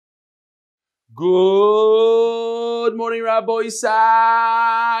Good morning, Rabbi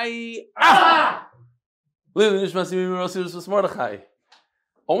Isai.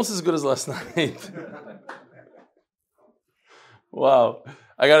 Almost as good as last night. Wow.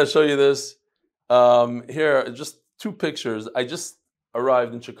 I got to show you this. Here, just two pictures. I just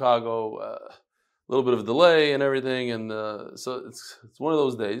arrived in Chicago, a little bit of a delay and everything, and so it's one of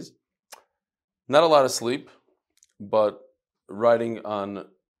those days. Not a lot of sleep, but riding on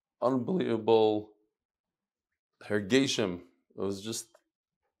unbelievable Hergeshim. It was just,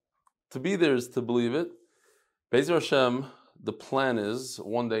 to be there is to believe it. Be'ezer Hashem, the plan is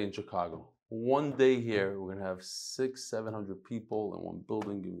one day in Chicago. One day here, we're going to have 600-700 people in one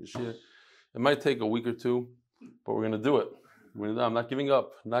building giving a shir. It might take a week or two, but we're going to do it. I'm not giving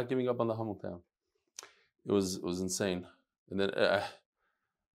up. Not giving up on the Hamilton. It was insane. And then I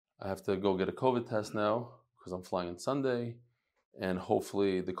have to go get a COVID test now because I'm flying on Sunday. And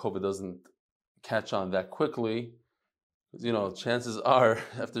hopefully the COVID doesn't catch on that quickly. Because, chances are,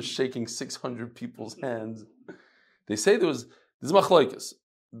 after shaking 600 people's hands, they say this is machlokes.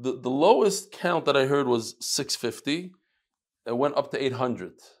 The lowest count that I heard was 650. It went up to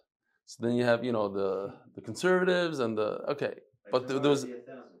 800. So then you have, the conservatives and but there was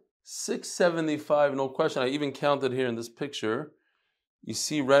 675, no question. I even counted here in this picture. You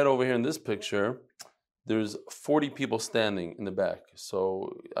see right over here in this picture, there's 40 people standing in the back.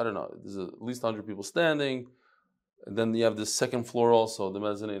 So, I don't know, there's at least 100 people standing. And then you have the second floor also, the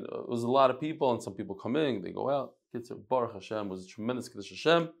mezzanine. It was a lot of people, and some people come in, they go out. Baruch Hashem, was a tremendous Kiddush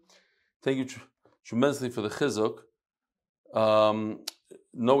Hashem. Thank you tremendously for the chizuk. No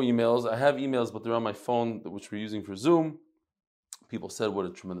emails. I have emails, but they're on my phone, which we're using for Zoom. People said what a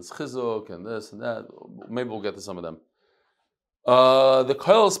tremendous chizuk, and this and that. Maybe we'll get to some of them. The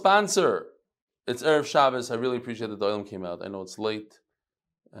Koil sponsor. It's Erev Shabbos. I really appreciate that the Olam came out. I know it's late,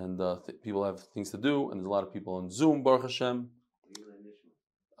 and people have things to do, and there's a lot of people on Zoom, Baruch Hashem.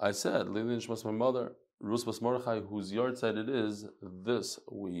 I said, Lili Nishmas, my mother, Rus Bas Mordechai, whose yard side it is this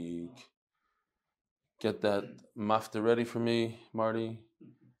week. Get that mafta ready for me, Marty.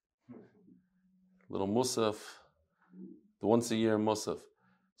 Little Musaf. The once a year Musaf.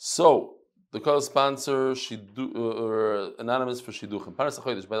 So, the co-sponsor, anonymous for Shidduchim. Paras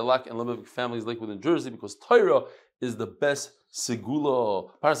HaChodesh, by the Lack and Lubavitch families, Lakewood, New Jersey, because Torah is the best segula.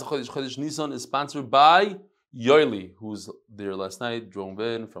 Paras HaChodesh, Chodesh Nisan is sponsored by Yoeli, who was there last night, drove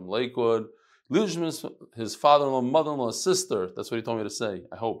in from Lakewood. His father-in-law, mother-in-law, sister. That's what he told me to say,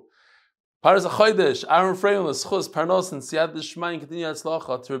 I hope. Paras HaChodesh, Aaron Freyon, L'schus, Parnos, and Siyad D'Shmai, and Continue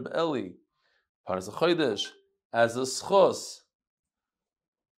Yatzlacha, Terb Eli. Paras HaChodesh, as a schus.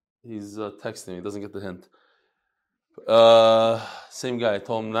 He's texting me. He doesn't get the hint. Same guy. I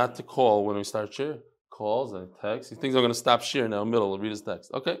told him not to call when we start shir. Calls and texts. He thinks I'm going to stop shir now. Middle. I'll read his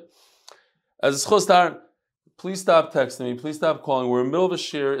text. Okay. As a schostar, please stop texting me. Please stop calling. We're in the middle of a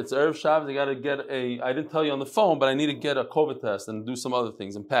shir. It's Erev Shabbos. I got to get I didn't tell you on the phone, but I need to get a COVID test and do some other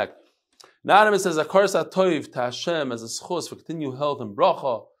things and pack. Anonymous says, Akar Satoiv to Hashem as a schos for continued health and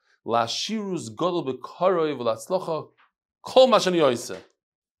bracha. La shirus godel b'karoi v'latzlocha kol mashani yoyse.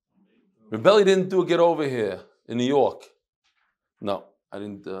 Rebelli didn't do a get over here in New York. No, I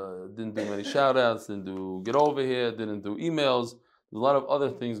didn't do many shout outs, didn't do get over here, didn't do emails. There's a lot of other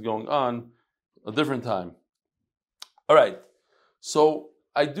things going on, a different time. All right, so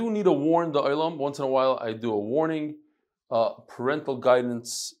I do need to warn the Olam. Once in a while, I do a warning, parental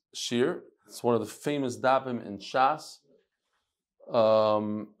guidance shir. It's one of the famous dapim in Shas.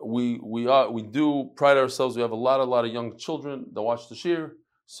 We do pride ourselves. We have a lot of young children that watch the shir.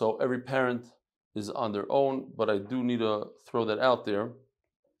 So every parent is on their own, but I do need to throw that out there.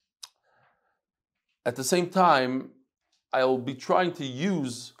 At the same time, I will be trying to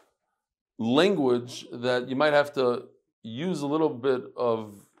use language that you might have to use a little bit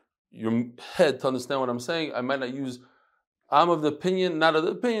of your head to understand what I'm saying. I might not use, I'm of the opinion, not of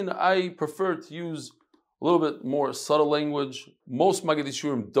the opinion. I prefer to use a little bit more subtle language. Most Maggid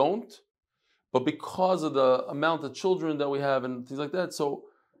Yishurim don't, but because of the amount of children that we have and things like that, so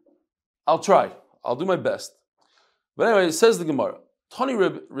I'll try. I'll do my best. But anyway, it says the Gemara, Tani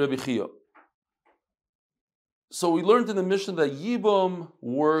Rebbe Chia. So we learned in the Mishnah that Yibam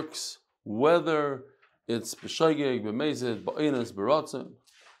works whether it's b'shaygeg, b'mezid, b'aynas, b'ratzin.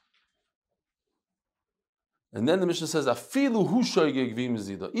 And then the Mishnah says, Afilu hu shaygeg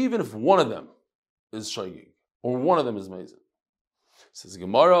v'imzida. Even if one of them is shaygeg, or one of them is mezid. Says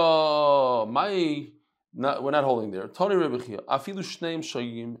Gemara, we're not holding there. Tani Rebbe Chia. Afilu shneim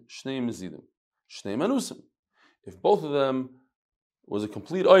shaygim, shneim mezidim, shneim anusim. If both of them was a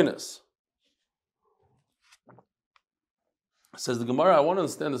complete oinus. Says the Gemara, I want to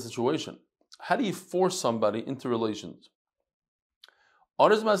understand the situation. How do you force somebody into relations?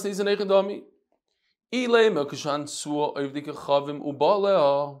 If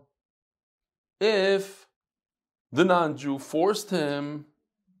the non-Jew forced him,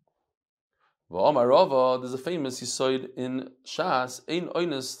 there's a famous Yisoid in Shas, Ein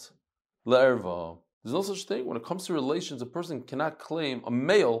Oinest Le'erva. There's no such thing. When it comes to relations, a person cannot claim, a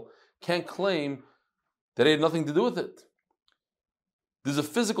male can't claim that he had nothing to do with it. There's a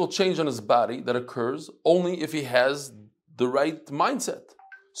physical change on his body that occurs only if he has the right mindset.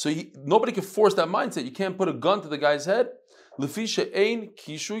 So nobody can force that mindset. You can't put a gun to the guy's head. It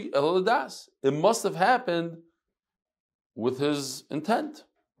must have happened with his intent.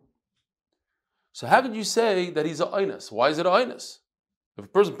 So how could you say that he's a oinus? Why is it a oinus? If a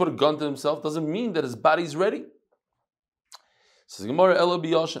person put a gun to himself, doesn't mean that his body's ready. Says Gemara, Ela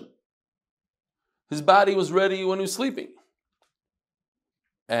biyoshin. His body was ready when he was sleeping.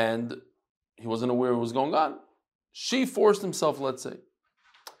 And he wasn't aware of what was going on. She forced himself, let's say.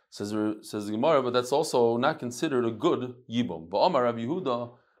 Says the Gemara, but that's also not considered a good yibum. Ba'amar Rabbi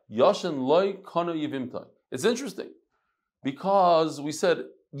Yehuda, yashin loy kana yivimtai. It's interesting, because we said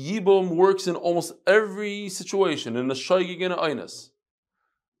yibum works in almost every situation, in a shaygig and a aynas.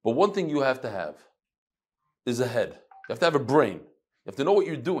 But one thing you have to have is a head. You have to have a brain. You have to know what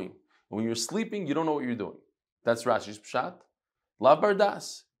you're doing. And when you're sleeping, you don't know what you're doing. That's Rashi's pshat. La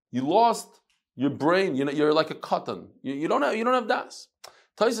bardas. You lost your brain. You're like a cotton. You don't have das.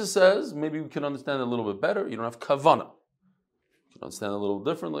 Taisa says, maybe we can understand it a little bit better. You don't have kavana. You can understand it a little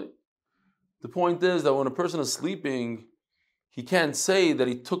differently. The point is that when a person is sleeping, he can't say that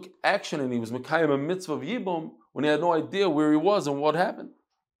he took action and he was mekayim a mitzvah of yibum when he had no idea where he was and what happened.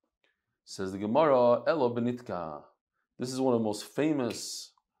 Says the Gemara, Elo benitka. This is one of the most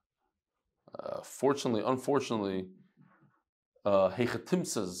famous, unfortunately,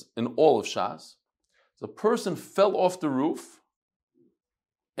 hechatimsas in all of Shas. The person fell off the roof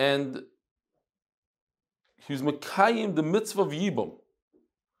and he was mekayim the mitzvah of yibum.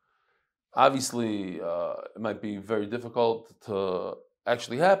 Obviously, it might be very difficult to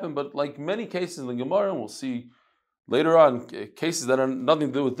actually happen, but like many cases in the Gemara, and we'll see later on cases that are nothing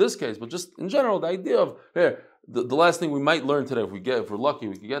to do with this case, but just in general, the idea of here, the last thing we might learn today, if we're lucky,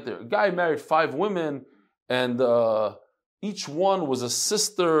 we can get there. A guy married 5 women, and each one was a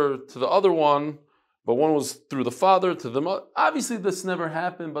sister to the other one, but one was through the father to the mother. Obviously, this never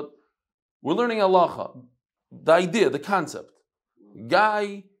happened, but we're learning halacha, the idea, the concept.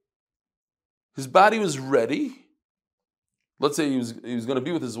 Guy, his body was ready. Let's say he was going to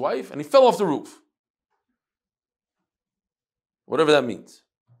be with his wife, and he fell off the roof. Whatever that means.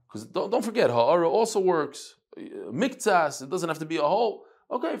 Because don't forget, ha'ara also works. Miktsas, it doesn't have to be a hole.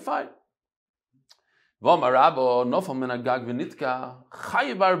 Okay, fine.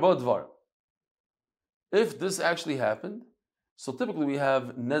 If this actually happened, so typically we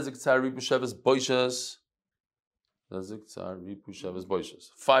have nezik tsar ripusheves boishes. Nezik tsar ripusheves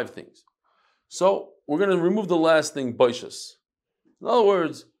boishes. 5 things. So we're going to remove the last thing, boishes. In other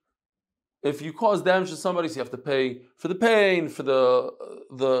words, if you cause damage to somebody, so you have to pay for the pain, for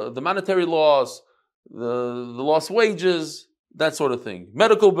the monetary loss, the lost wages, that sort of thing,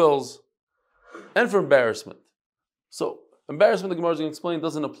 medical bills, and for embarrassment. So embarrassment, the Gemara is going to explain,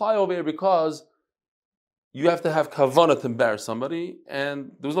 doesn't apply over here because you have to have kavanah to embarrass somebody,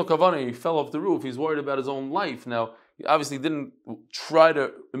 and there was no kavanah. He fell off the roof. He's worried about his own life. Now, he obviously didn't try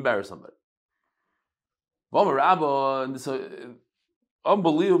to embarrass somebody. In this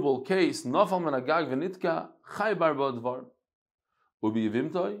unbelievable case, nafal min agag v'nitka chay bar b'advar ubi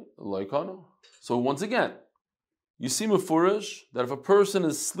yivimtoi loikano. So once again, you see mefurish that if a person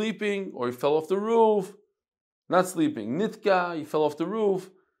is sleeping or he fell off the roof, not sleeping, nitka, he fell off the roof,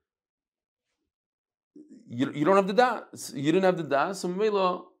 you don't have the das. You didn't have the das, so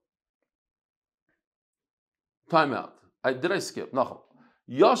Mela, time out. Did I skip? No.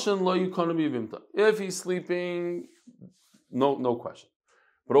 Yashin lo yukanu b'yivimtoi. If he's sleeping, no question.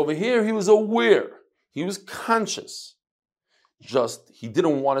 But over here, he was aware. He was conscious. Just, he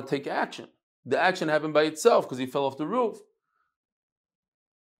didn't want to take action. The action happened by itself because he fell off the roof.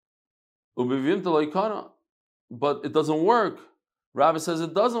 But it doesn't work. Rabbi says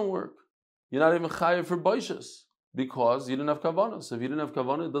it doesn't work. You're not even chayav for boishes because you didn't have kavanah. So if you didn't have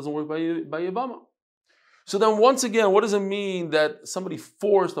kavanah, it doesn't work by yibama. So then once again, what does it mean that somebody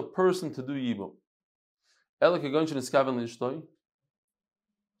forced a person to do yibum? So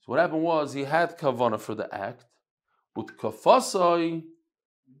what happened was he had kavanah for the act.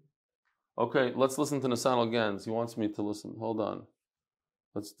 Okay, let's listen to Nasan again. He wants me to listen. Hold on.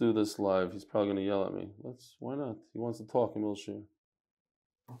 Let's do this live. He's probably going to yell at me. Why not? He wants to talk in Milshir.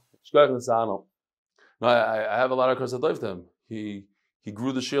 No, I have a lot of Kursadov to him. He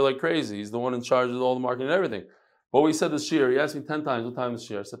grew the shear like crazy. He's the one in charge of all the marketing and everything. But we said the shear, he asked me 10 times, what time is the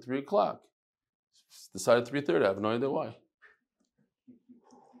shear? I said 3 o'clock. Decided 3:30. I have no idea why.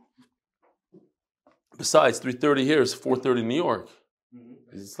 Besides, 3:30 here is 4:30 in New York.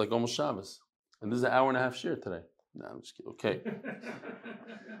 It's like almost Shabbos. And this is an hour and a half shear today. No, I'm just kidding. Okay.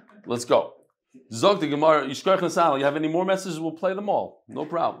 Let's go. Zog the Gemara, you have any more messages? We'll play them all. No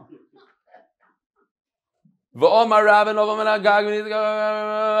problem.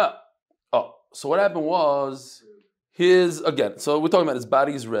 Oh, so what happened was so we're talking about his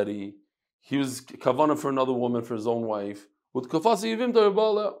body is ready. He was kavanah for another woman, for his own wife. So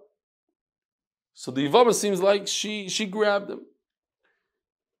the Yivama seems like she grabbed him.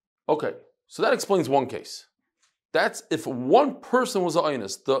 Okay, so that explains one case. That's if one person was a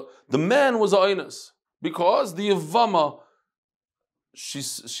aynus. The man was a aynus. Because the Yivama, she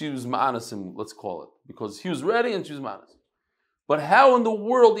was ma'anasim, let's call it. Because he was ready and she was ma'anas. But how in the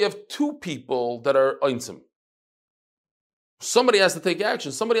world do you have two people that are aynsim? Somebody has to take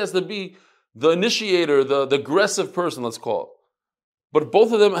action. Somebody has to be the initiator, the aggressive person, let's call it. But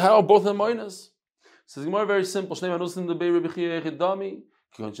both of them, how are both of them aynus? Says Gemara, very simple.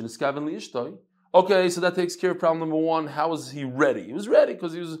 Okay, so that takes care of problem number one. How was he ready? He was ready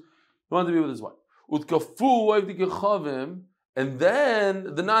because he wanted to be with his wife. And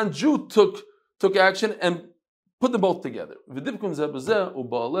then the non-Jew took action and put them both together. And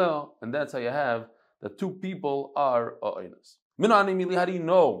that's how you have that two people are aynus. How do you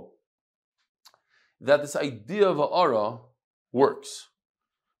know that this idea of ha'ara works?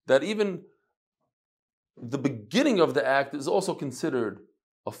 That even the beginning of the act is also considered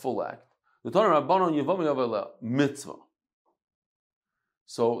a full act. The Torah mitzvah.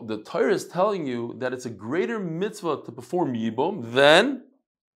 So the Torah is telling you that it's a greater mitzvah to perform yibum than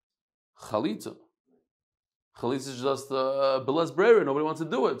chalitza. Chalitza is just belas breira. Nobody wants to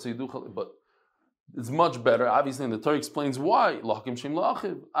do it, so you do chalitza. But it's much better. Obviously, and the Torah explains why. Lachakim shem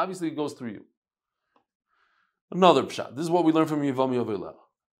la'achiv. Obviously, it goes through you. Another pshat. This is what we learn from Yivama Yavelah.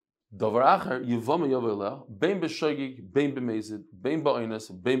 Davar acher, Yivama Yavelah, bein b'shogig, bein b'mezid, bein ba'oines,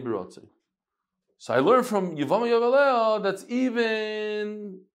 bein b'rotzei. So I learned from Yivama Yavelah that's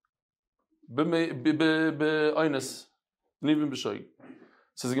even b'oines, and even b'shogig.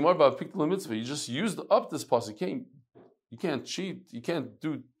 Says the Gemara about Piktul Mitzvah, you just used up this pasuk. You can't cheat. You can't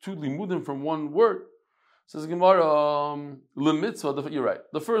do two limudim from one word. Says the Gemara, lemitzvah. You're right.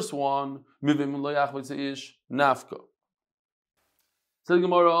 The first one, mivim loyach ish nafka. Says the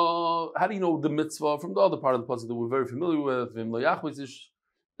Gemara, how do you know the mitzvah from the other part of the pasuk that we're very familiar with? Vim loyach ish.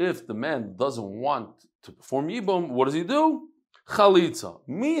 If the man doesn't want to perform yibum, what does he do? Chalitza,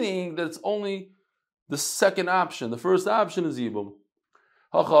 meaning that it's only the second option. The first option is yibum.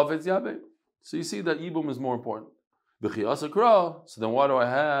 So you see that yibum is more important. So then why do I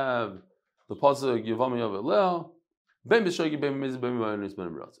have the pasuk Yivama Yavelah? Ben b'shogig ben b'mezid ben b'oines ben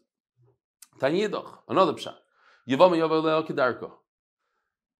b'rotzei. Taniyidach, another pshat. Yivama Yavelah kedarka.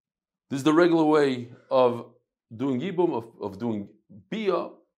 This is the regular way of doing yibum, of doing bia.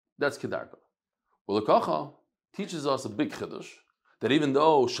 That's kedarka. Well, the Kacha teaches us a big chiddush that even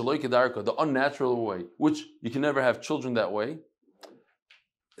though shaloi kedarka, the unnatural way, which you can never have children that way,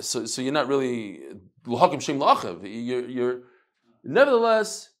 so you're not really l'hakim shem la'achiv. You're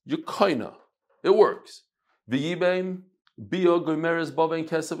nevertheless you're koina. It works. V'yibeim bio goymeres bavein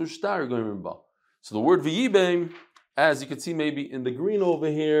kesav ushtar goymer ba. So the word v'yibeim, as you can see maybe in the green over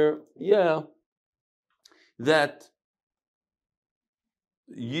here, that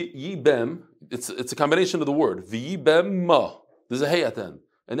yibem, it's a combination of the word v'yibem ma. There's a hey at the end,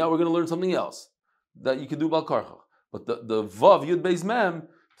 and now we're going to learn something else that you can do bal karcha. But the vav yud beis mem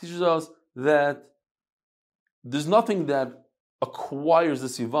teaches us that there's nothing that acquires the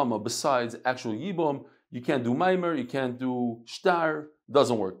sivama besides actual yibum. You can't do maimer, you can't do shtar,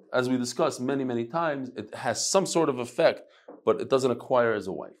 doesn't work. As we discussed many, many times, it has some sort of effect, but it doesn't acquire as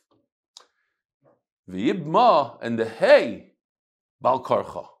a wife. V'yibma and the hey, bal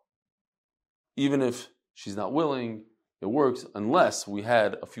karcha. Even if she's not willing, it works unless we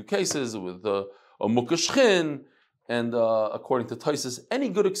had a few cases with a mukashchin, and according to Taisus, any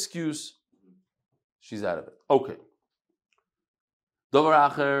good excuse, she's out of it. Okay. Davar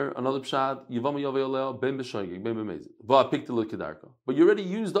acher, another pshat, Yivama Yavelah, ben b'shogig, ben b'mezid. Va'apiktel kedarka. But you already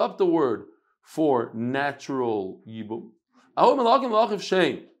used up the word for natural yibum. Ahom melachim l'achim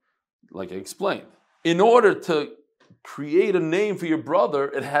shame. Like I explained. In order to create a name for your brother,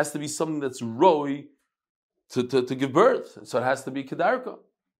 it has to be something that's roi to give birth. So it has to be kedarka.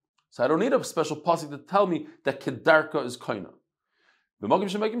 So I don't need a special pasuk to tell me that kedarka is koina. B'makim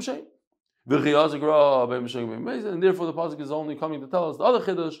shemakim shein. V'chiyaz agra b'em shein b'mezid. And therefore the pasuk is only coming to tell us the other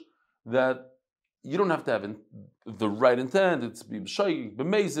chiddush that you don't have to have the right intent. It's b'shayik,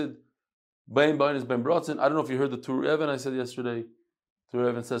 b'mezid, b'em b'aynis, b'em bratzin. I don't know if you heard the Tur Even I said yesterday. Tur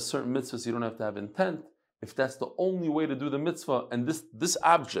Even says certain mitzvahs you don't have to have intent. If that's the only way to do the mitzvah, and this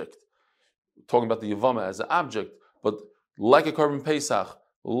object, talking about the Yavama as an object, but like a carbon Pesach,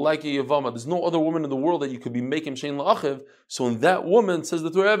 like a Yavama, there's no other woman in the world that you could be making Shein La'achiv. So in that woman, says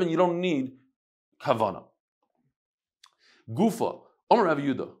the Tur Even, you don't need Kavana. Gufa, Omer Rav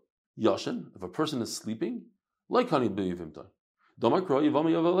Yehuda, Yashin, if a person is sleeping, like honey b'yivimta. Domakro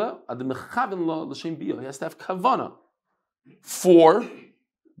Yavama Yavala, Adam Mechavin La L'Shem Bia. He has to have Kavana for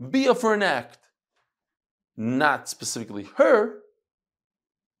Bia, for an act. Not specifically her,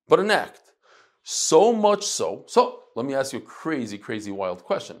 but an act. So much so. So let me ask you a crazy, crazy, wild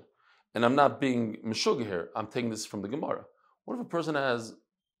question. And I'm not being meshuggah here. I'm taking this from the Gemara. What if a person has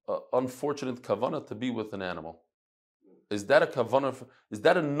an unfortunate kavana to be with an animal? Is that a kavana? Is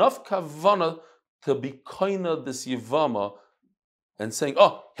that enough kavana to be kaina this yivama and saying,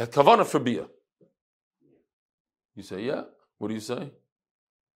 oh, he had kavana for bia? You say, yeah. What do you say?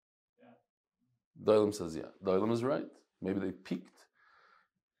 Dailam says, yeah. Dailam is right. Maybe they peaked.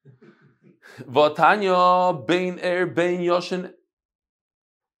 Vatanya bein bein yoshin.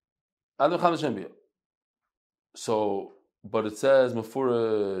 So, but it says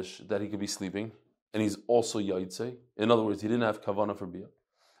mafurish that he could be sleeping, and he's also yaitse. In other words, he didn't have kavana for bia.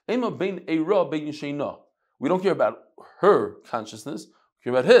 Ema bein eira bein yishena. We don't care about her consciousness. We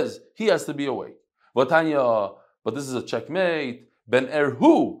care about his. He has to be awake. Vatanya, but this is a checkmate. Ben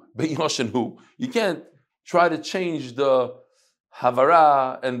erhu ben yoshin hu. You can't try to change the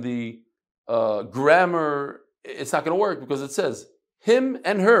havara and the grammar. It's not going to work because it says him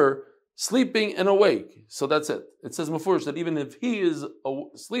and her sleeping and awake. So that's it. It says mafurish that even if he is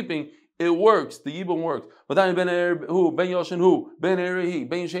sleeping, it works. The yibum works. But then ben erhu ben yoshin hu ben erhi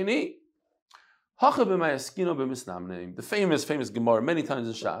ben sheni. The famous Gemara many times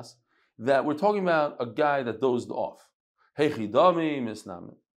in Shas that we're talking about a guy that dozed off.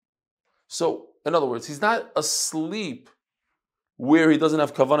 So, in other words, he's not asleep where he doesn't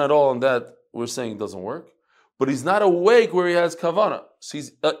have kavanah at all, and that we're saying doesn't work. But he's not awake where he has kavanah. So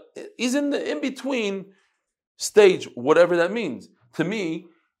he's in the in-between stage, whatever that means. To me,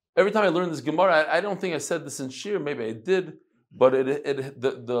 every time I learn this Gemara, I don't think I said this in Shir, maybe I did, but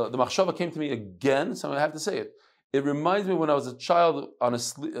the machshava came to me again, so I have to say it. It reminds me when I was a child on a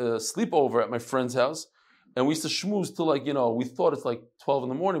sleepover at my friend's house, and we used to schmooze till we thought it's like 12 in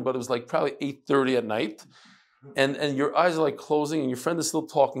the morning, but it was like probably 8:30 at night. And your eyes are like closing and your friend is still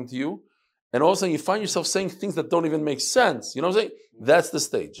talking to you. And all of a sudden you find yourself saying things that don't even make sense. You know what I'm saying? That's the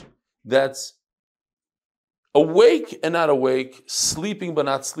stage. That's awake and not awake, sleeping but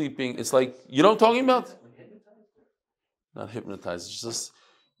not sleeping. It's like, you know what I'm talking about? Not hypnotized. It's just,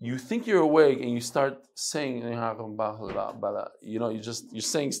 you think you're awake and you start saying, you're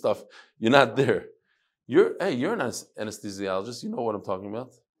saying stuff. You're not there. You're an anesthesiologist. You know what I'm talking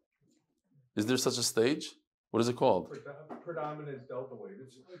about. Is there such a stage? What is it called? Predominant delta wave.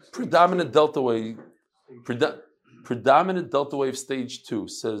 Predominant delta wave. Predominant delta wave stage 2,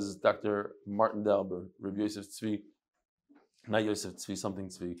 says Dr. Martin Dalber, Rabbi Yosef Tzvi. Not Yosef Tzvi, something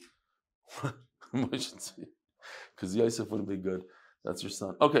Tzvi. Moshe Tzvi. Because Yosef wouldn't be good. That's your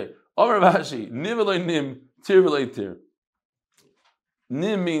son. Okay. Amar Rashi, Nivelay nim, tir v'lay tir.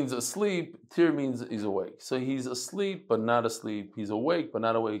 Nim means asleep, tir means he's awake. So he's asleep but not asleep. He's awake but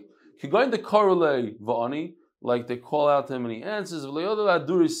not awake. Kigoin de korule va'ani, like they call out to him and he answers. He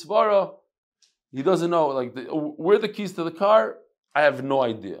doesn't know. Where are the keys to the car? I have no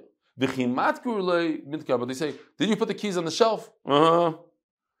idea. But they say, did you put the keys on the shelf?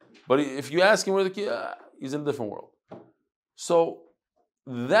 But if you ask him where the key, he's in a different world. So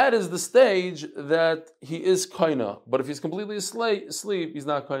that is the stage that he is kaina. But if he's completely asleep, he's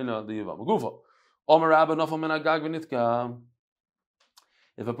not kaina the yivam. Gufa.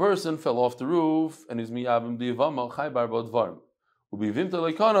 If a person fell off the roof and is miyavim the yivama chaybar bodvarm, ubivimta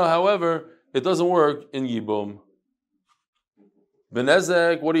leikana. However, it doesn't work in yibum.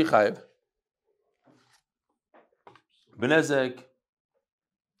 Benezek, what do you chayv? Benezek,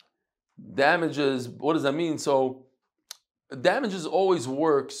 damages. What does that mean? So, damages always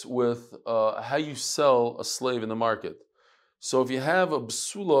works with how you sell a slave in the market. So if you have a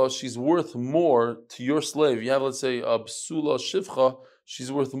bsula, she's worth more to your slave. If you have, let's say, a bsula shivcha,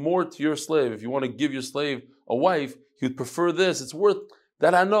 she's worth more to your slave. If you want to give your slave a wife, you'd prefer this. It's worth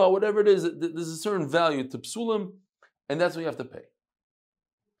that, I know, whatever it is, there's a certain value to psulim, and that's what you have to pay.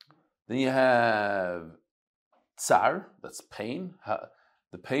 Then you have tsar, that's pain.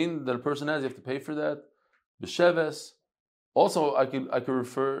 The pain that a person has, you have to pay for that. B'sheves. Also, I could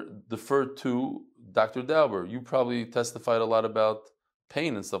defer to Dr. Dauber. You probably testified a lot about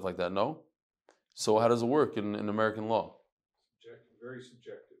pain and stuff like that, no? So how does it work in American law? Very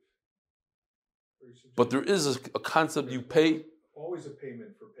subjective. Very subjective. But there is a concept you pay. Always a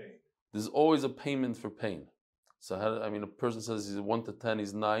payment for pain. There's always a payment for pain. So a person says he's 1 to 10,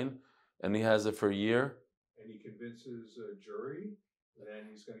 he's 9, and he has it for a year. And he convinces a jury, then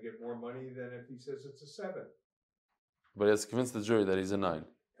he's going to get more money than if he says it's a 7. But he has to convince the jury that he's a 9.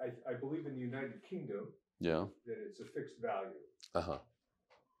 I believe in the United Kingdom Yeah. that it's a fixed value. Uh-huh.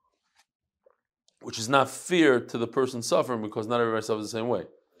 Which is not fair to the person suffering because not everybody suffers the same way.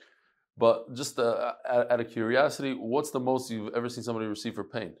 But just out of curiosity, what's the most you've ever seen somebody receive for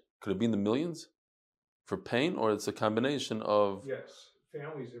pain? Could it be in the millions for pain, or it's a combination of... Yes,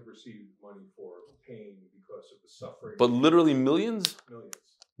 families have received money for pain because of the suffering. But literally millions? Millions.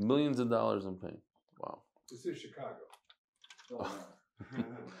 Millions of dollars in pain. Wow. This is Chicago.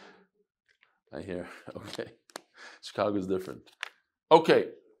 I hear. Okay. Chicago's different. Okay.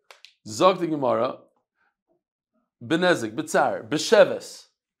 Zog the Gemara. Benezik, B'tzar, B'sheves.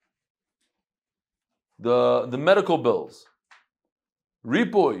 The medical bills.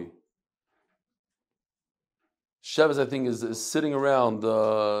 Ripoy. Sheves, I think, is sitting around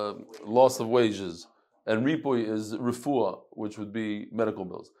loss of wages. And ripoy is refuah, which would be medical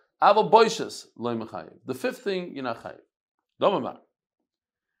bills. Aval boishes, loy mechayiv. The fifth thing, you're not chayiv. Domamar.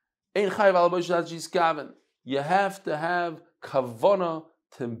 Ein chayiv al boishes kaven. You have to have kavana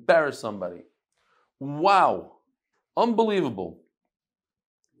to embarrass somebody. Wow. Unbelievable.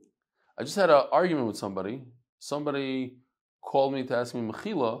 I just had an argument with somebody. Somebody called me to ask me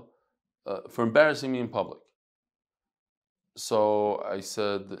mechila for embarrassing me in public. So I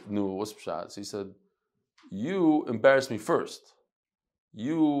said, no, what's pshat? So he said, you embarrassed me first.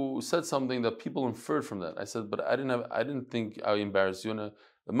 You said something that people inferred from that. I said, but I didn't think I embarrassed you. And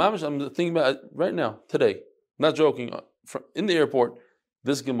I'm thinking about it right now, today. Not joking. In the airport,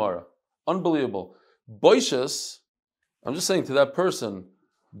 this Gemara. Unbelievable. Boishes, I'm just saying to that person,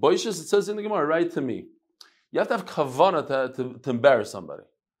 Boishes, it says in the Gemara, write to me. You have to have kavana to embarrass somebody.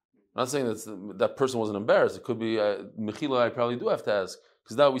 I'm not saying that person wasn't embarrassed. It could be, Mechila, I probably do have to ask.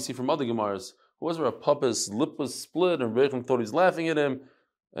 Because now we see from other Gemaras, who was there a puppet's lip was split and Rechim thought he's laughing at him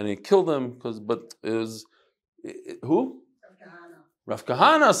and he killed him. But it was, who? Rav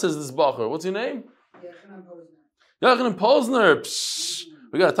Kahana says this Bacher. What's your name? Yochanan Posner.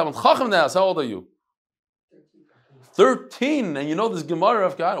 We got a Talmud Chacham now. How old are you? 13. And you know this Gemara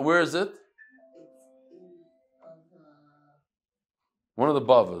of Kahana. Where is it? One of the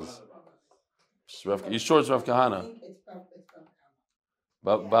Bavas. You sure it's Rav Kahana?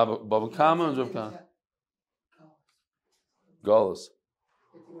 Baba Kama and Rav Kahana? Galus.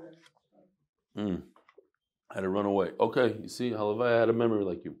 I had to run away. Okay, you see, Halavai, I had a memory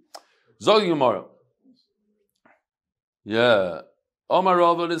like you. Zog Gemara. Yeah. Omar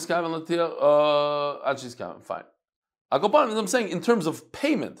Rava is Kavin Latia. Actually, Kavin. Fine. I'm saying in terms of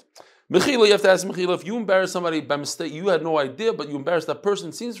payment. Mechila, you have to ask Mechila. If you embarrass somebody by mistake, you had no idea, but you embarrassed that person.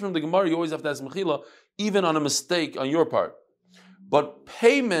 It seems from the Gemara, you always have to ask Mechila, even on a mistake on your part. But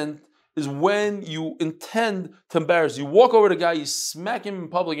payment is when you intend to embarrass. You walk over to the guy, you smack him in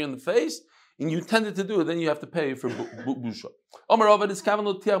public in the face, and you intended to do it, then you have to pay for busha.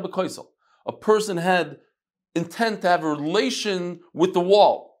 A person had intent to have a relation with the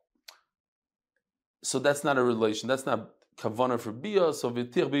wall. So that's not a relation. That's not kavana for bia, so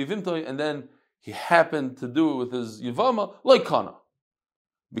v'tir b'yivimtoi, and then he happened to do it with his yivama, like kana,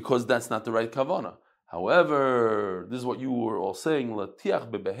 because that's not the right kavana. However, this is what you were all saying, latiach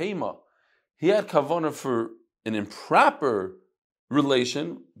bebehema. He had kavana for an improper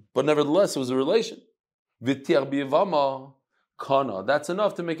relation, but nevertheless it was a relation. V'tir b'yivama kana. That's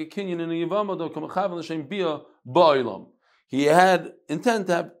enough to make a kinyan in a yivama. Do kamachav l'shem bia ba'ilam. He had intent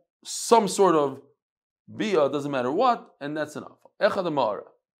to have some sort of bia, doesn't matter what, and that's enough. Echad Amara.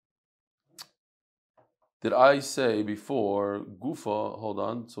 Did I say before Gufa? Hold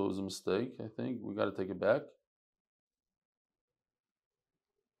on, so it was a mistake. I think we got to take it back.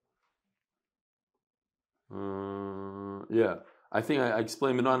 Yeah, I think I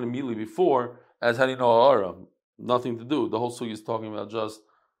explained it on immediately before as how do you know Ara? Nothing to do. The whole sugi is talking about just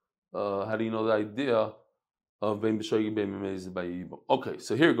how do you know the idea of bein b'shogi bein b'meiz b'yibam. Okay,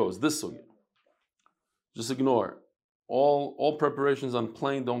 so here goes this sugi. Just ignore. All preparations on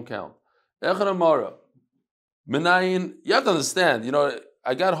plane don't count. Echad Amara. Menayin, you have to understand,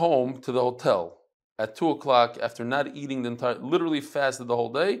 I got home to the hotel at 2:00 after not eating the entire, literally fasted the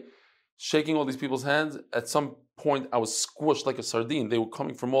whole day. shaking all these people's hands. At some point, I was squished like a sardine. They were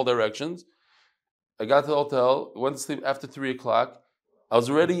coming from all directions. I got to the hotel, went to sleep after 3 o'clock. I was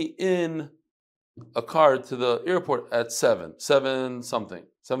already in a car to the airport at 7 something,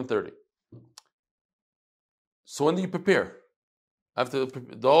 7:30. So when do you prepare? After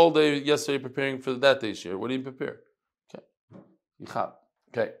the whole day yesterday preparing for that day's year, what do you prepare?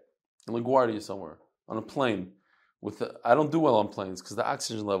 Okay. In LaGuardia somewhere, on a plane. I don't do well on planes because the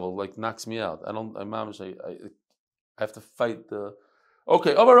oxygen level like knocks me out. I have to fight the.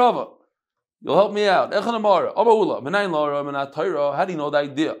 Okay, Rava, you'll help me out. How do you know the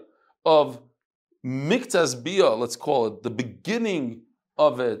idea of miktas bia? Let's call it the beginning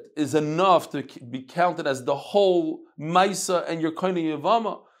of it is enough to be counted as the whole maisa and your koine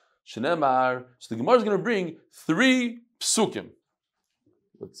yavama. Shenemar. So the Gemara is going to bring 3 psukim.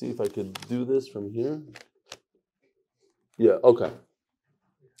 Let's see if I could do this from here. Yeah, okay.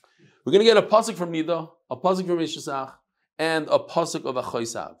 We're going to get a pasuk from Nida, a pasuk from Ishesach, and a pasuk of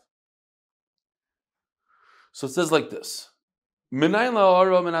Achoisav. So it says like this. Where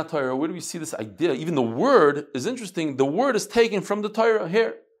do we see this idea? Even the word is interesting. The word is taken from the Torah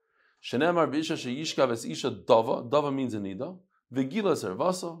here. Dava means a Nida. V'gila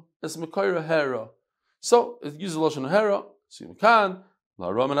servasa. Es mekayra hera. So it uses lashon hera. So you can.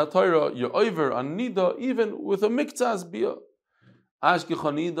 You're over on Nida even with a miktas bia.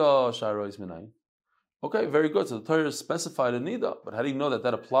 Okay, very good. So the Torah is specified in Nida, but how do you know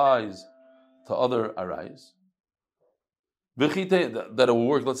that applies to other arayis? That it will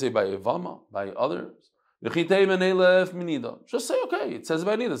work, let's say, by Ivama, by others. Just say, okay, it says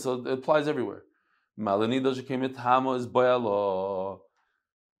by Nida, so it applies everywhere.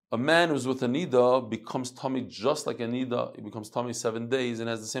 A man who's with a Nida becomes tummy just like a Nida. He becomes tummy 7 days and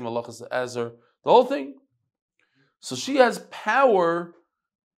has the same halachas as her. The whole thing. So she has power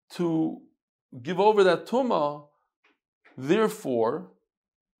to give over that tumah. Therefore,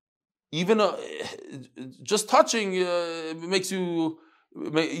 even just touching makes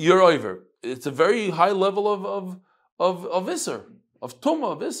you're over. It's a very high level of Isser, of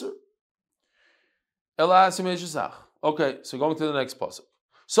tumah, of Isser. Okay, so going to the next pasuk.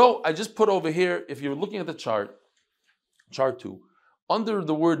 So I just put over here, if you're looking at the chart 2, under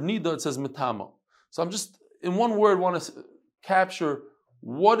the word nida it says metama. So I'm just, in one word, want to capture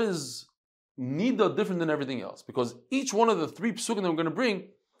what is nida different than everything else. Because each one of the 3 psukim that we're going to bring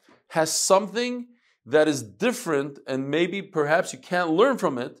has something that is different and maybe perhaps you can't learn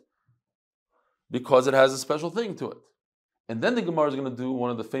from it because it has a special thing to it. And then the Gemara is going to do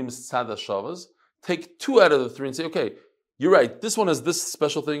one of the famous tzad shavas, take 2 out of the 3 and say, okay, you're right, this one has this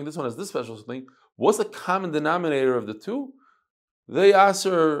special thing, this one has this special thing. What's the common denominator of the 2? They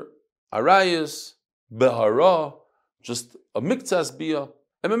aser arayis, behara, just a miktas bia,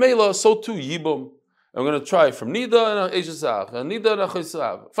 and memela, so too yibum. And we're going to try from Nida and Eishesach, and Nida and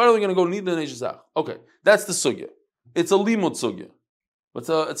Achoisav. Finally, we're going to go Nida and Eishesach. Okay, that's the sugya. It's a limud sugya.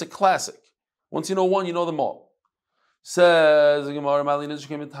 It's a classic. Once you know one, you know them all. Says the Gemara,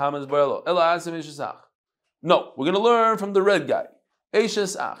 no, we're going to learn from the red guy.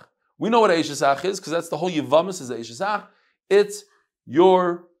 Eishesach. We know what Eishesach is, because that's the whole Yivamis is Eishesach. It's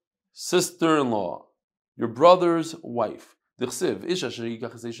your sister-in-law, your brother's wife. Ooh, it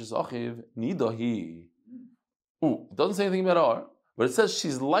doesn't say anything about her, but it says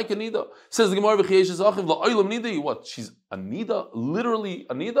she's like a nida. It says the Gemara, what? She's a nida, literally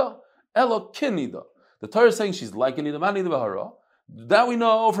a nida. Ela kinida. The Torah is saying she's like a nida, ma nida b'hara. That we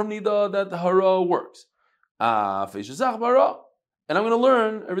know from nida that the hara works. And I'm going to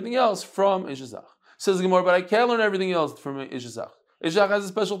learn everything else from Eishesach. Says the Gemara, but I can't learn everything else from Eishesach. Eishesach has a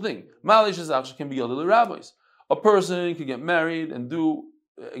special thing. Mal Eishesach can be yielded to the rabbis. A person could get married and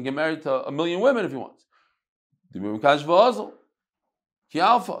get married to 1,000,000 women if he wants.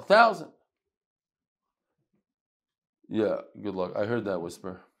 Alpha, 1,000. Yeah, good luck. I heard that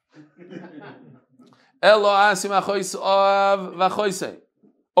whisper.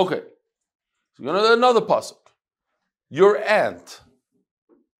 Okay. So we're going to another pasuk. Your aunt,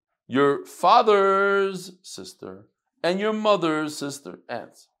 your father's sister, and your mother's sister,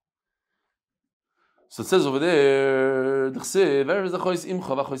 aunts. So it says over there, over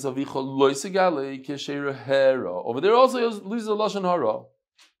there also loses the lashon hara.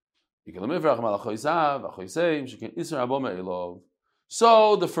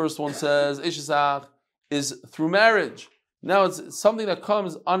 So the first one says Eishesach is through marriage. Now it's something that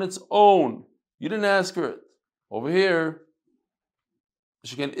comes on its own. You didn't ask for it. Over here,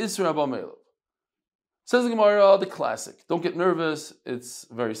 Shekin Isra Abba says the Gemara, the classic. Don't get nervous. It's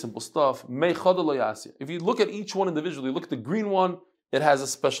very simple stuff. If you look at each one individually, look at the green one it has a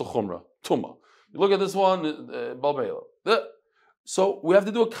special chumrah, tumah. You look at this one, balbeila. So we have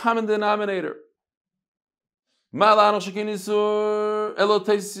to do a common denominator. No,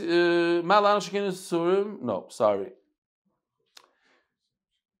 sorry.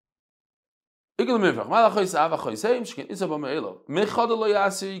 You cannot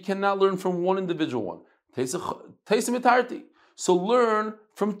learn from one individual one. So learn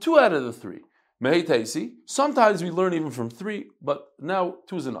from 2 out of the 3. Sometimes we learn even from 3, but now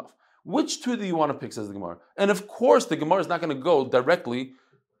 2 is enough. Which 2 do you want to pick, says the Gemara? And of course the Gemara is not going to go directly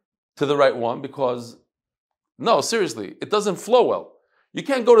to the right one because, no, seriously, it doesn't flow well. You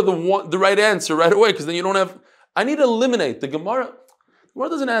can't go to the right answer right away because then you don't have, I need to eliminate. The Gemara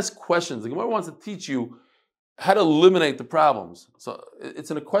doesn't ask questions. The Gemara wants to teach you how to eliminate the problems. So it's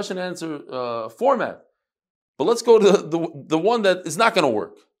in a question-answer format. But let's go to the one that is not going to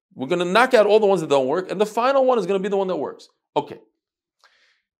work. We're going to knock out all the ones that don't work, and the final one is going to be the one that works. Okay.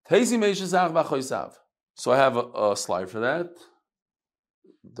 So I have a slide for that.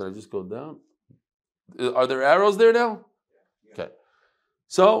 Did I just go down? Are there arrows there now? Okay.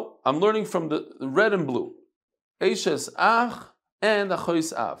 So I'm learning from the red and blue. Eishes ach and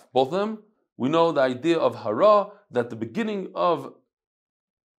achois av. Both of them, we know the idea of hara, that the beginning of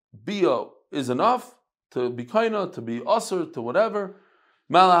bia is enough to be kaina, to be asr, to whatever.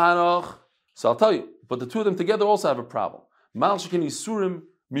 Malahanach. So I'll tell you, but the 2 of them together also have a problem. Mal shekin isurim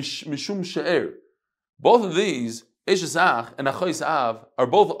mishum she'er. Both of these, Eishes ach and achois av, are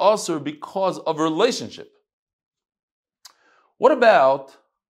both asr because of a relationship. What about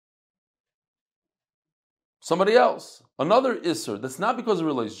somebody else? Another isser that's not because of a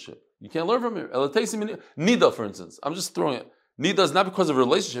relationship. You can't learn from here. Nida, for instance. I'm just throwing it. Nida is not because of a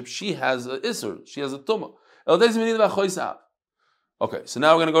relationship. She has a isser. She has a tumah. Okay, so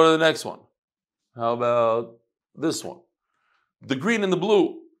now we're going to go to the next one. How about this one? The green and the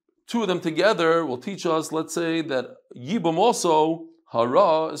blue. 2 of them together will teach us, let's say, that Yibum also,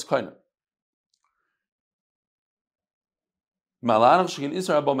 hara is kaina.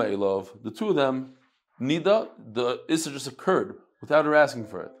 The 2 of them, Nida, the Isser just occurred without her asking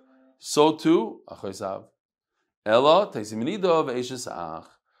for it. So too, Achoisav. Ella, Taisim Nida of Eishes Ach.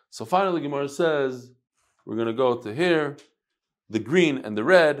 So finally, Gemara says, we're going to go to here, the green and the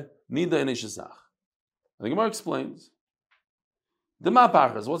red, Nida and Eishes Ach. And the Gemara explains, the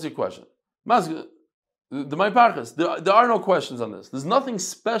Ma'parchas, what's your question? The Ma'parchas, there are no questions on this. There's nothing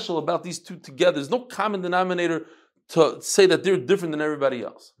special about these 2 together. There's no common denominator to say that they're different than everybody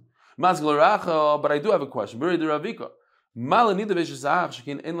else. But I do have a question.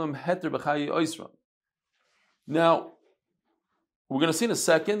 Now, we're going to see in a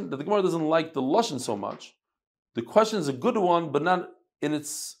second that the Gemara doesn't like the Lashon so much. The question is a good one, but not in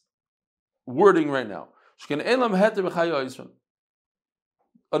its wording right now.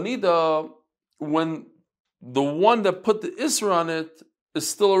 Anida, when the one that put the Isra on it is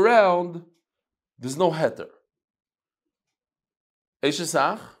still around, there's no heter.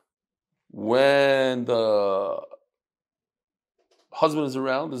 Eishesach, when the husband is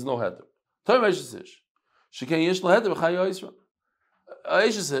around, there's no heter.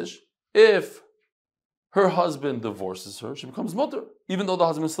 If her husband divorces her, she becomes mutter, even though the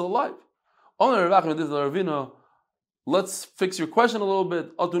husband is still alive. Let's fix your question a little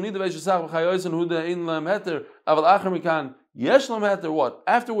bit. What?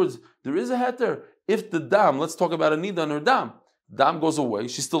 Afterwards, there is a heter. If the dam, let's talk about a nida on her dam. Dam goes away,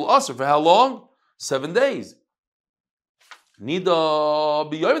 she's still usher. For how long? 7 days. Nida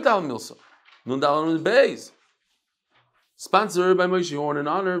b'yoyim milsa. Nun dalan beis. Sponsored by Moshe Horn in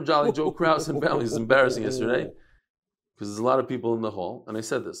honor of Jolly Joe Krause and family. It's embarrassing yesterday because there's a lot of people in the hall, and I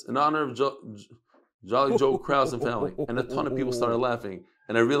said this in honor of Jolly Joe Krause and family, and a ton of people started laughing,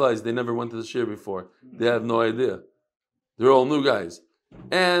 and I realized they never went to the shir before. They have no idea. They're all new guys.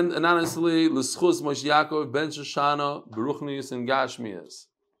 And anonymously, l'schus Moshe Yaakov ben Shoshana Beruchnius and Gashmias.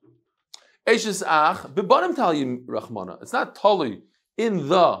 Eishes ach bebanim talim rachmana. It's not totally in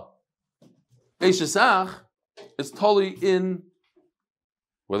the Eishes ach. It's totally in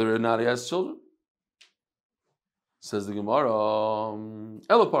whether or not he has children. Says the Gemara,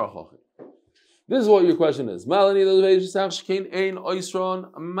 Ela Parachochi. This is what your question is. The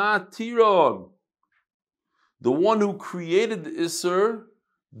one who created the Isser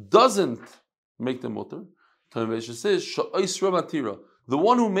doesn't make the mutter. The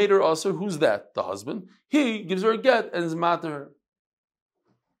one who made her Isser, who's that? The husband. He gives her a get and is matter her.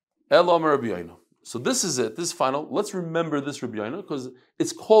 So this is it. This is final. Let's remember this Rabbi Yoina because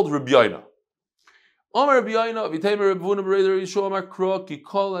it's called Rabbi Yoina. Amar Rabbi Yoina, v'teimer Rabbi Vuna b'reider Yishua Amar Krok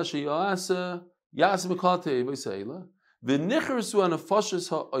Yikol Asher Yasa Yasa Mekal Teiva Seila V'nichresu anafashis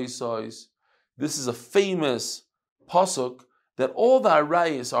ha'oisais. This is a famous pasuk that all the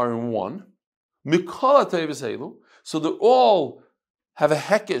arayis are in one. Mikol ha'tevis helu. So they all have a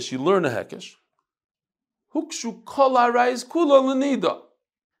hekesh. You learn a hekesh. Hukshu kol arayis kula l'nida.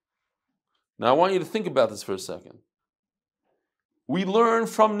 Now I want you to think about this for a second. We learn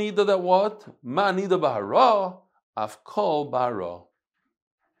from nida that what? Ma nida bahara, afkol bahara.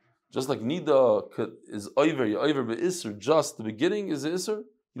 Just like nida is over be'isr, just the beginning is isr.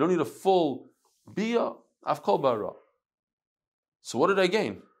 You don't need a full bia, afkol bahara. So what did I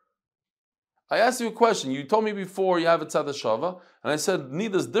gain? I asked you a question. You told me before you have a tzad shava, and I said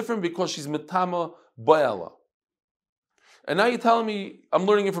nida is different because she's metama ba'ela. And now you're telling me I'm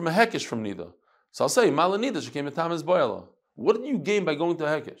learning it from a hekesh from nida. So I'll say mala nida she came metama is ba'ela. What did you gain by going to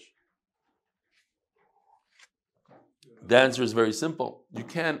hekesh? The answer is very simple. You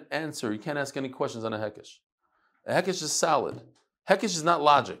can't ask any questions on a hekesh. A hekesh is solid. Hekesh is not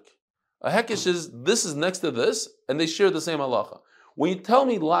logic. A hekesh is this is next to this, and they share the same halacha. When you tell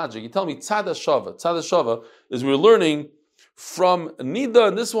me logic, you tell me tzad shava. Tzad shava is we're learning from nida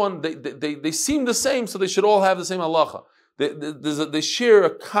and this one. They seem the same, so they should all have the same halacha. They share a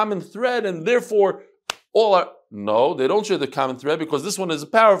common thread, and therefore all are. No, they don't share the common thread because this one is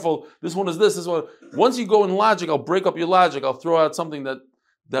powerful, this one is this one. Once you go in logic, I'll break up your logic, I'll throw out something that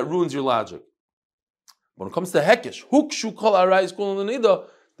ruins your logic. When it comes to hekesh, hukshu kol arayis kol nida,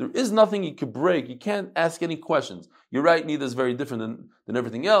 there is nothing you could break. You can't ask any questions. You're right, nida is very different than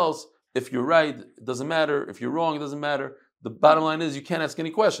everything else. If you're right, it doesn't matter. If you're wrong, it doesn't matter. The bottom line is you can't ask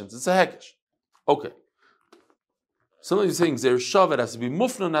any questions. It's a hekesh. Okay. Somebody's saying Zer Shav, it has to be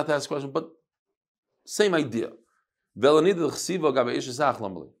mufna not to ask questions, but same idea. Oh,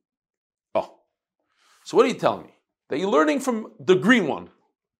 so what are you telling me? That you're learning from the green one.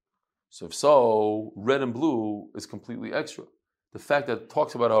 So if so, red and blue is completely extra. The fact that it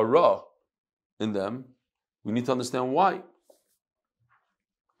talks about hara in them, we need to understand why.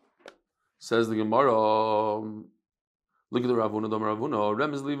 Says the Gemara, look at the Ravuna,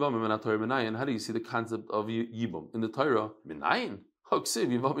 Remez Livam, and Torah Minayin. How do you see the concept of Yibum? In the Torah, Minayin?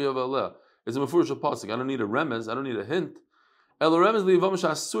 It's a mefurish pasuk. I don't need a remez. I don't need a hint. How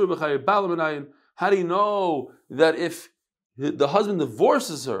do you know that if the husband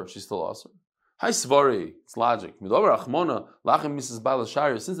divorces her, she's still awesome? Hi Svari, it's logic. Since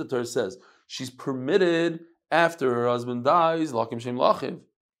the Torah says she's permitted after her husband dies, the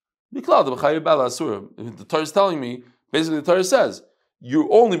Torah is telling me, basically the Torah says, you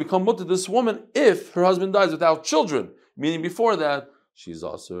only become mutter to this woman if her husband dies without children. Meaning before that, she's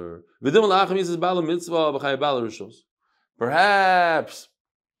asur. Perhaps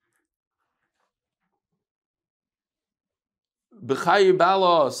b'chayi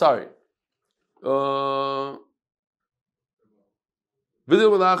bala. Sorry.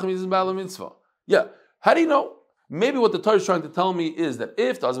 Yeah. How do you know? Maybe what the Torah is trying to tell me is that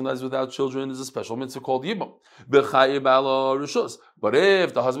if the husband dies without children, there's a special mitzvah called yibum. B'chayi bala rishus. But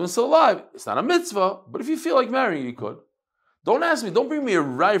if the husband is still alive, it's not a mitzvah. But if you feel like marrying, you could. Don't ask me, don't bring me a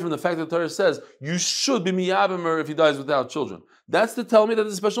right from the fact that the Torah says you should be miyabimer if he dies without children. That's to tell me that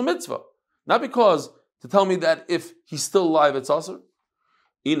it's a special mitzvah. Not because to tell me that if he's still alive, it's asur.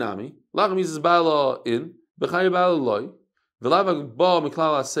 Inami, lachem is bala in, b'chayi bala loy, v'lav ba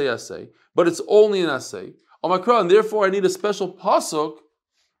miklal asay asay, but it's only an asay. Omakra, and therefore I need a special pasuk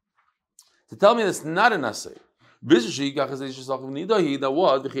to tell me that it's not an asay. That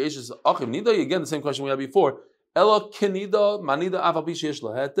what? Again, the same question we had before. Ela kenida manida avapi sheyesh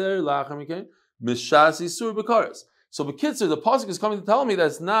laheter la'achar mikein mishas isur b'kares. So b'kitzur, the pasuk is coming to tell me that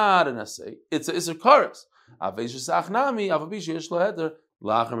it's not an essay; it's a isur kares. Aveish achnami avapi sheyesh laheter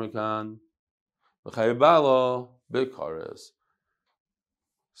la'achar mikein b'chaybalo b'kares.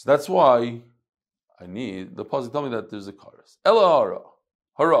 So that's why I need the pasuk to tell me that there's a kares. Ela hara.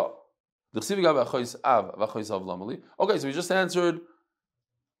 Okay, so we just answered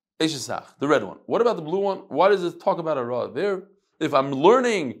the red one. What about the blue one? Why does it talk about a ra there? If I'm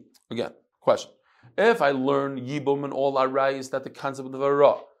learning, again, question. If I learn Yibum and all arayis that the concept of a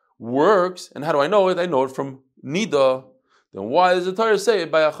ra works, and how do I know it? I know it from Nida. Then why does the Torah say it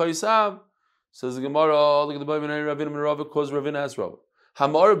by a chayisav? Says the Gemara, look at the Bible, Ravina and Rava, because Ravina has Rava.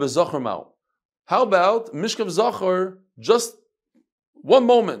 Hamar bezocher ma'u. How about Mishkav Zachar, just one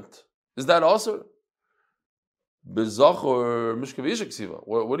moment? Is that also? Bezachor mishkav isha ksiva.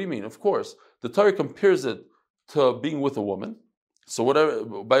 What do you mean? Of course, the Torah compares it to being with a woman. So whatever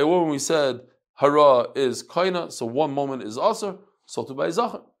by a woman we said hara is kaina. So one moment is asur. So to by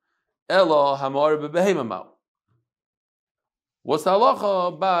zachor. Ela hamar bebehema ma'u. What's the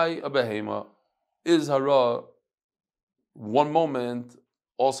halacha by a behema? Is hara one moment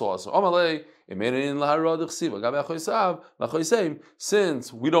also also.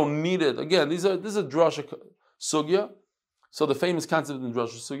 Since we don't need it, again, this is a drasha sugya. So the famous concept in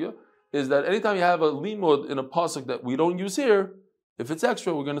drasha sugya is that anytime you have a limud in a pasuk that we don't use here, if it's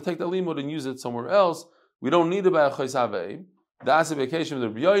extra, we're going to take the limud and use it somewhere else. We don't need it by a chaysaveim. That's a vacation with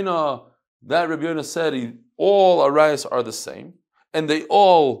Rabbi Yoina. That Rabbi Yoina said all arayos are the same, and they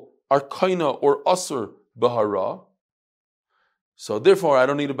all are kaina or asur bahara. So therefore, I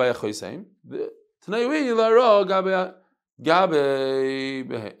don't need it by a chaysaim. It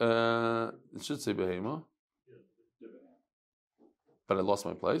should say behema, but I lost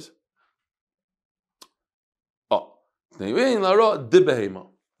my place.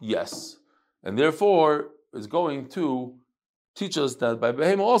 Yes, and therefore is going to teach us that by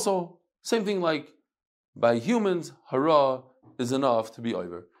behema also, same thing like by humans, hara is enough to be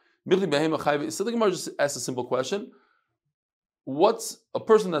over. So the Gemara just asked a simple question. What's a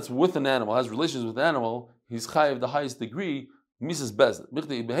person that's with an animal, has relations with an animal, he's chayiv the highest degree, Mrs. Bezin.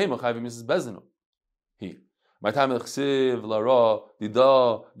 Behema chayiv Mrs. Bezin. He. My time chsiv lara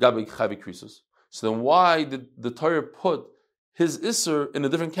dida gabi chayiv krisus. So then why did the Torah put his Isser in a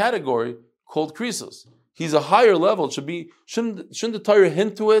different category called Krisos? He's a higher level. It shouldn't the Torah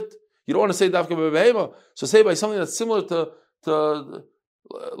hint to it? You don't want to say Dafka Behema. So say by something that's similar to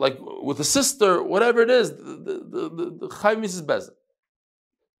like with a sister, whatever it is, the Chayv Mrs. Bezin.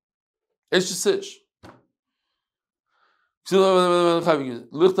 It's just ish. Mrs.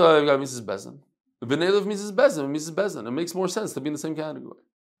 Bezin. Mrs. Bezin. It makes more sense to be in the same category.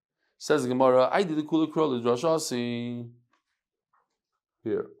 Says the Gemara, I did the kula krol drashasi.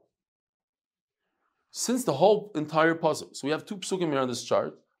 Here. Since the whole entire pasuk, so we have two psukim here on this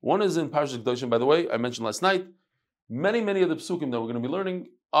chart. One is in Parashat Kedoshim. By the way, I mentioned last night, many of the psukim that we're going to be learning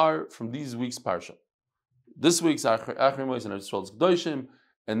are from these week's parsha. This week's Achri Mois and Yisrael's Kedoshim,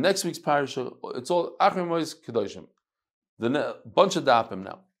 and next week's parsha, it's all Achri Mois Kedoshim. The bunch of dapim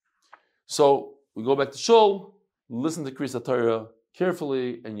now. So we go back to Shul, listen to Kriyas Torah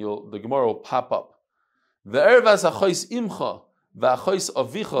carefully, and the Gemara will pop up. Ve'ervas achois imcha ve'achois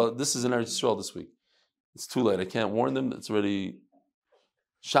avicha. This is in Eretz Yisrael this week. It's too late. I can't warn them. It's already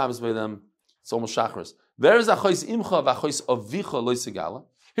Shabbos by them. It's almost Shachris. Ve'ervas achois imcha ve'achois avicha loisigala.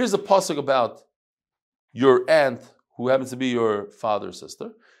 Here's a pasuk about your aunt who happens to be your father or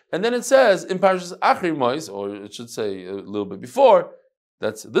sister, and then it says in Parashas Achri Mois, or it should say a little bit before.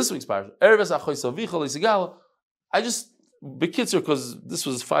 That's this week's parasha. Ervas achois avicha loisigala. I just Bekitzer, because this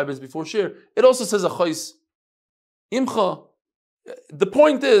was 5 minutes before Shir, it also says Achois Imcha. The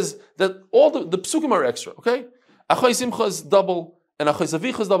point is that all the psukim are extra, okay? Achois Imcha is double, and Achois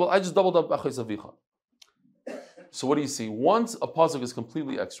Avicha is double. I just doubled up Achois Avicha. So what do you see? Once a pasuk is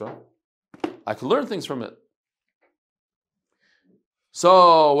completely extra, I can learn things from it.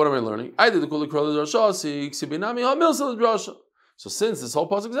 So what am I learning? I did the Kula Krol Drasha, Ksibinami HaMilsa Drasha. So since this whole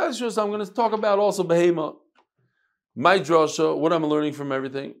pasuk is extra, so I'm going to talk about also Behema. My drasha, what I'm learning from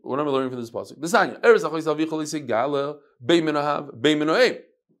everything, what I'm learning from this pasuk. This anya, eres achois avicha lisigala beiminohav beiminoeim.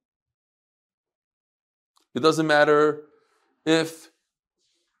 It doesn't matter if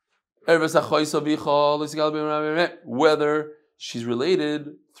eres achois avicha lisigala beiminoeim, whether she's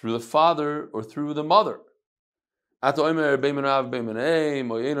related through the father or through the mother. Ato omer beiminohav beiminoeim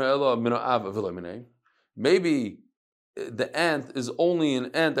oyeno elo minoav aviloimeneim. Maybe the aunt is only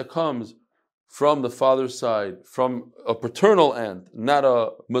an aunt that comes from the father's side, from a paternal aunt, not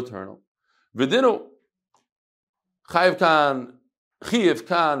a maternal. V'dinu chayiv kan v'chiyiv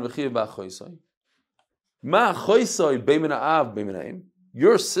ba'choisai. Ma choisai b'min ha'av b'min ha'im.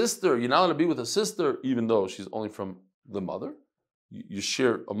 Your sister, you're not going to be with a sister, even though she's only from the mother. You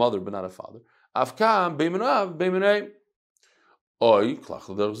share a mother, but not a father. Afkan b'min ha'av b'min ha'im. Oy klach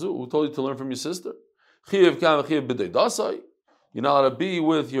l'derzu. Who told you to learn from your sister? Chiyiv kan v'chiyiv b'deidasai. You're not going to be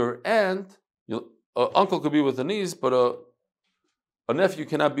with your aunt. An uncle could be with a niece, but a nephew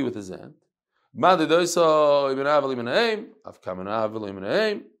cannot be with his aunt.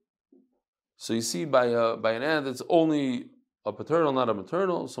 So you see, by an aunt, it's only a paternal, not a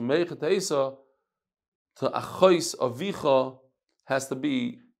maternal. So meichet to achois avicha has to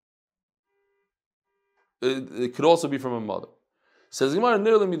be. It could also be from a mother. Says Gemara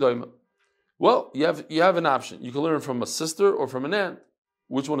nearly midoima. Well, you have an option. You can learn from a sister or from an aunt.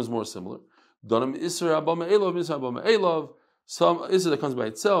 Which one is more similar? Donam Isra Abba Me'elov, Isra Abba Me'elov. Some Isra that comes by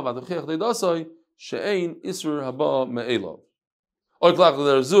itself. Adachech Deidasai She'ein Isra Abba Me'elov. Oy Klach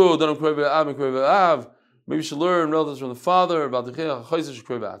L'Derzu Donam Kreve Av and Kreve Av. Maybe you should learn relatives from the father about the Chayach Chayzer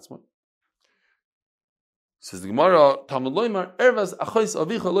Kreve Atzma. Says the Gemara, Talmud Loimar Ervas Achos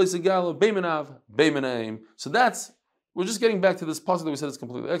Avicha Loisegalo Beimenav Beimenaim. So that's We're just getting back to this pasuk that we said is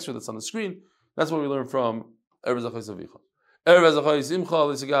completely extra. That's on the screen. That's what we learned from Erev Zachai Savicha. Erev Zachai Simcha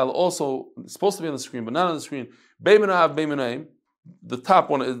L'Sigal also supposed to be on the screen, but not on the screen. Beimenav Beimenaim. The top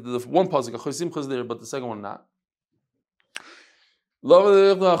one, the one pasuk Achai Simcha is there, but the second one not. Did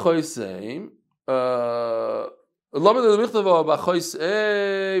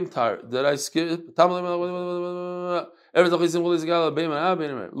I skip?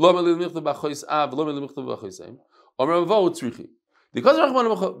 Because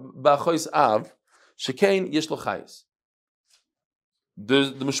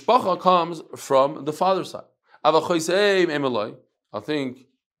the mishpacha comes from the father's side. I think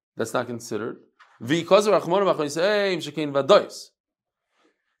that's not considered.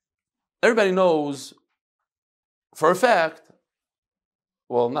 Everybody knows for a fact,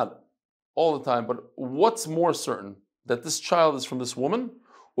 well, not all the time, but what's more certain? That this child is from this woman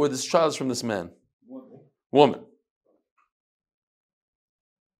or this child is from this man? Woman.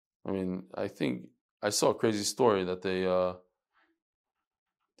 I mean, I think I saw a crazy story that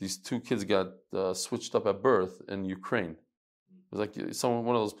these two kids got switched up at birth in Ukraine. It was like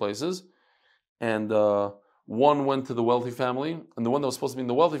one of those places. And one went to the wealthy family, and the one that was supposed to be in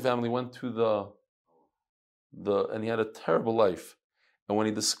the wealthy family went to and he had a terrible life. And when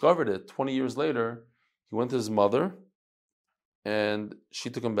he discovered it 20 years later, he went to his mother and she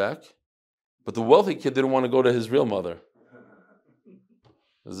took him back. But the wealthy kid didn't want to go to his real mother.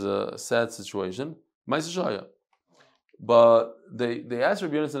 It was a sad situation. But they asked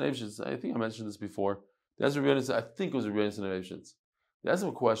Rabbi Yonasan Eivshitz, I think I mentioned this before. They asked Rabbi Yonasan, I think it was Rabbi Yonasan Eivshitz. They asked him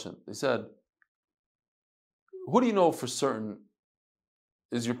a question. They said, who do you know for certain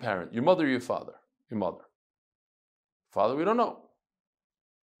is your parent? Your mother or your father? Your mother. Father, we don't know.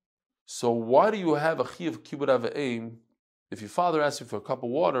 So why do you have a chiyuv kibbud avim if your father asks you for a cup of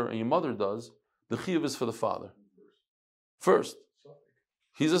water and your mother does? The chiyuv is for the father. First,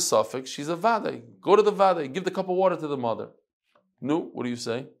 he's a suffix, she's a vade. Go to the vade, give the cup of water to the mother. No, what do you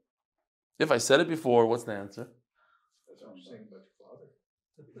say? If I said it before, what's the answer? That's what I'm saying about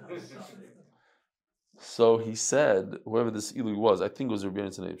your father. So he said, whoever this Ilui was, I think it was Rabbi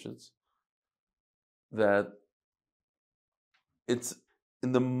Yonasan Eivshitz, that it's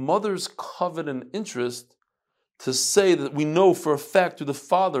in the mother's covenant interest to say that we know for a fact who the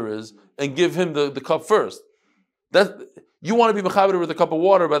father is and give him the cup first. That you want to be mechaber with a cup of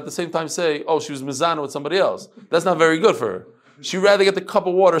water, but at the same time say, oh, she was mizana with somebody else. That's not very good for her. She'd rather get the cup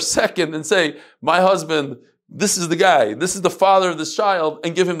of water second and say, my husband, this is the guy, this is the father of this child,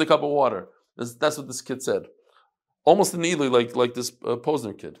 and give him the cup of water. That's what this kid said. Almost immediately like this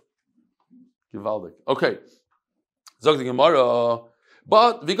Posner kid. Givaldik. Okay. Zog the Gemara.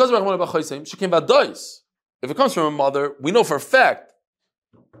 But because she came about dice. If it comes from a mother, we know for a fact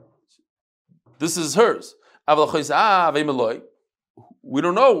this is hers. We don't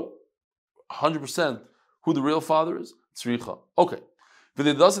know 100% who the real father is. Okay.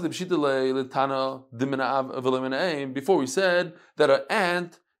 Before we said that an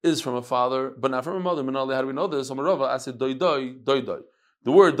aunt is from a father, but not from a mother. How do we know this? I said doi doi.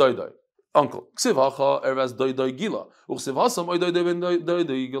 The word doi doi. Uncle.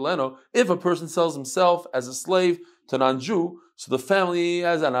 If a person sells himself as a slave to a non-Jew, so the family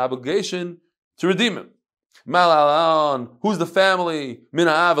has an obligation to redeem him. Who's the family?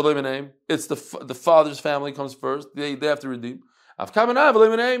 It's the father's family comes first. They have to redeem.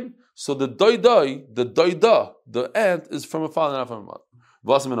 So the doi doi, the aunt is from a father, not from a mother.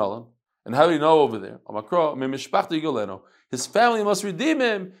 And how do you know over there? His family must redeem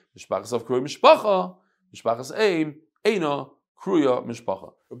him.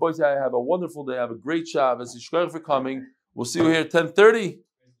 Boys, I have a wonderful day. Have a great Shabbos. Yishkoach for coming. We'll see you here 10:30.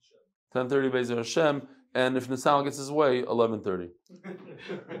 10:30 Be'ezer Hashem. And if Nisan gets his way, 11:30.